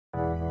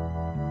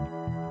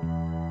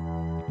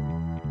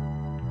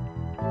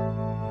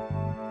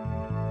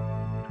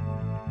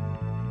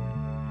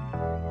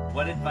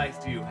What advice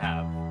do you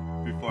have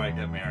before I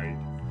get married?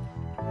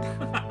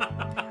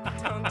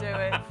 Don't do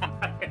it.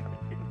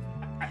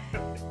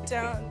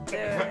 Don't do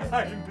it.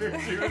 I knew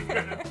she was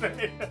gonna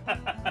say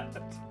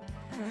that.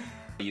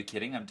 Are you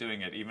kidding? I'm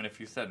doing it, even if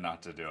you said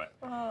not to do it.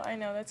 Well, I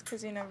know, that's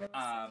because you never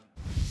listen.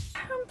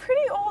 I'm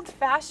pretty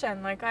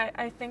old-fashioned. Like,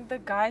 I think the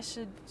guy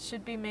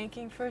should be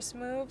making first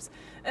moves.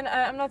 And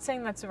I'm not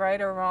saying that's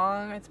right or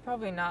wrong. It's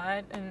probably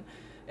not. And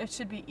it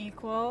should be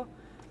equal.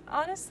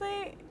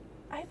 Honestly,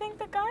 I think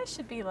the guy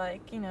should be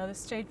like, you know, the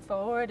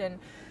straightforward and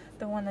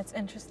the one that's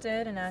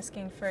interested in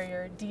asking for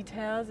your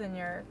details and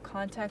your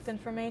contact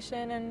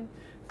information and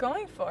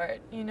going for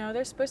it. You know,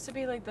 they're supposed to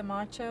be like the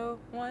macho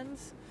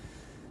ones.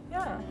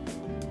 Yeah.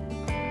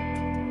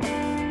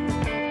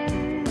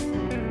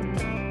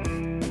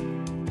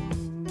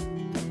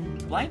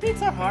 Blind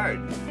dates are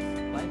hard.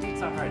 Blind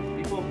dates are hard.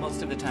 People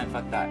most of the time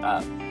fuck that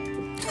up.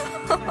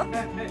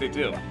 They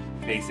do.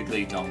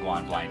 Basically, don't go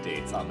on blind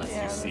dates unless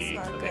you see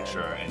a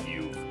picture and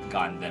you've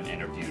gotten them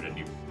interviewed and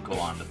you go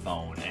on the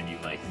phone and you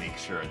like make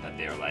sure that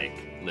they're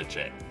like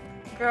legit.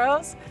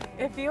 Girls,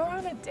 if you're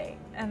on a date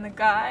and the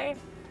guy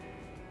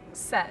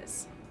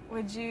says,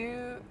 "Would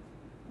you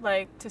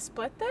like to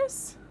split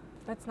this?"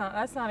 That's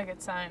not a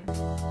good sign.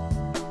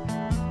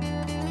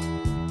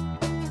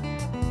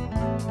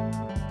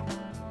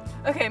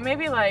 Okay,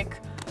 maybe like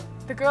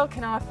the girl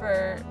can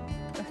offer,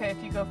 okay,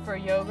 if you go for a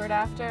yogurt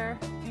after,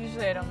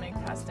 usually I don't make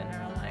past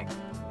dinner, I'm like,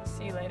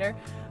 see you later.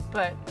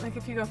 But like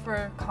if you go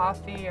for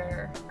coffee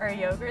or a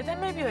yogurt,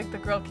 then maybe like the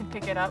girl can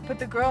pick it up. But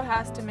the girl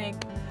has to make,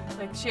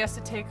 like she has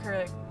to take her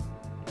like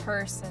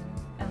purse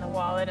and the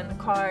wallet and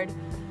the card.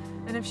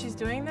 And if she's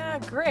doing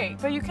that, great.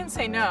 But you can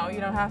say no, you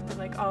don't have to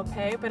like all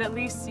pay, but at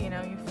least, you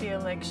know, you feel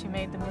like she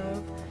made the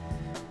move.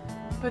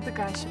 But the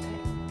guy should pay.